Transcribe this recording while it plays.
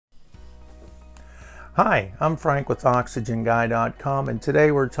Hi, I'm Frank with OxygenGuy.com, and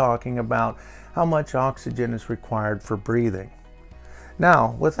today we're talking about how much oxygen is required for breathing.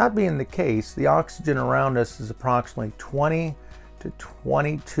 Now, with that being the case, the oxygen around us is approximately 20 to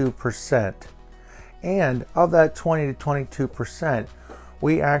 22%. And of that 20 to 22%,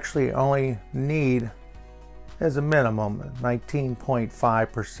 we actually only need, as a minimum,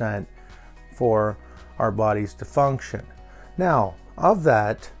 19.5% for our bodies to function. Now, of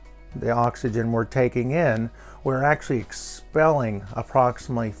that, the oxygen we're taking in, we're actually expelling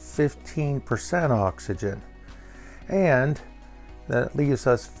approximately 15% oxygen. And that leaves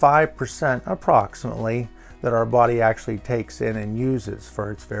us 5% approximately that our body actually takes in and uses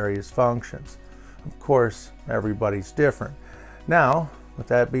for its various functions. Of course, everybody's different. Now, with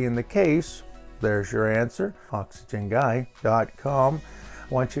that being the case, there's your answer, OxygenGuy.com.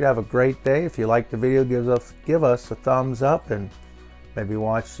 I want you to have a great day. If you like the video, give us a thumbs up and maybe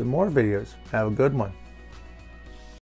watch some more videos. Have a good one.